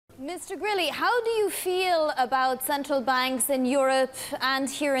Mr. Grilly, how do you feel about central banks in Europe and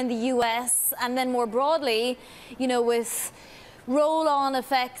here in the US, and then more broadly, with roll-on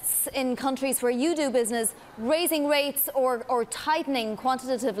effects in countries where you do business, raising rates or tightening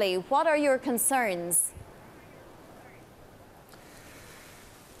quantitatively? What are your concerns?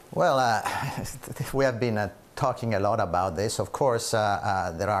 Well, we have been talking a lot about this. Of course,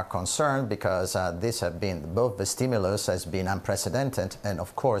 there are concerns because this have been, both the stimulus has been unprecedented, and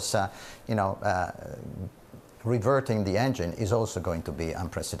of course, reverting the engine is also going to be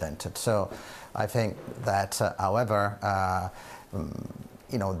unprecedented. So I think that, however,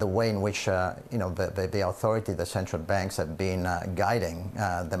 the way in which the authority, the central banks have been guiding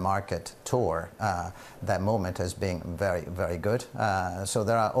the market toward that moment has been very, very good. So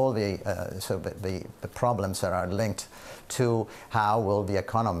there are all the problems that are linked to how will the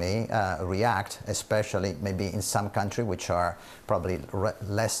economy react, especially maybe in some countries which are probably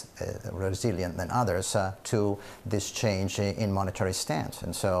less resilient than others to this change in monetary stance.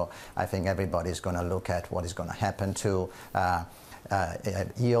 And so I think everybody's going to look at what is going to happen to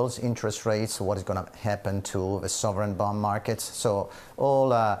yields, interest rates, what is going to happen to the sovereign bond markets. So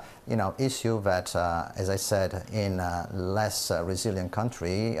all issues that, as I said, in less resilient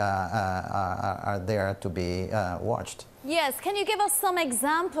country are there to be watched. Yes, can you give us some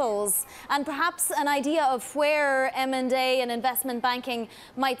examples and perhaps an idea of where M&A and investment banking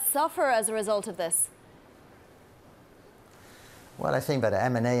might suffer as a result of this? Well, I think that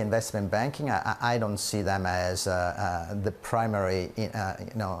M&A investment banking, I don't see them as the primary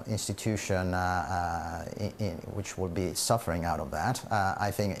institution which will be suffering out of that.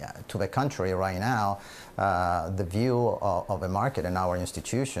 I think to the contrary, right now, the view of the market and our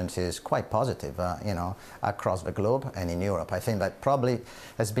institutions is quite positive, across the globe and in Europe. I think that probably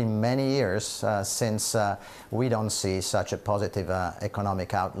has been many years since we don't see such a positive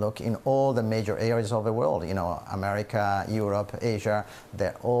economic outlook in all the major areas of the world. America, Europe, Asia,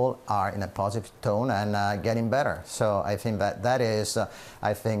 they all are in a positive tone and getting better. So I think that is,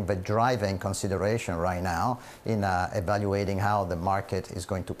 the driving consideration right now in evaluating how the market is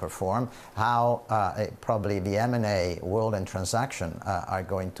going to perform, how probably the M&A world and transaction are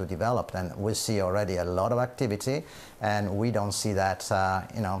going to develop. And we see already a lot of activity, and we don't see that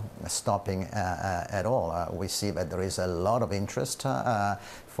stopping at all. We see that there is a lot of interest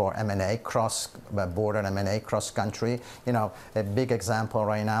for M&A, cross-border M&A, cross-country. A big example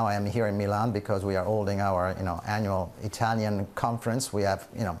right now, I am here in Milan because we are holding our annual Italian conference. We have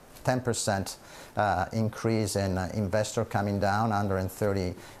 10% increase in investor coming down,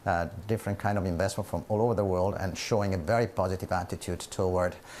 130 different kind of investment from all over the world, and showing a very positive attitude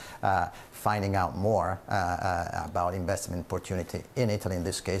toward finding out more about investment opportunity in Italy in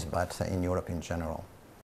this case, but in Europe in general.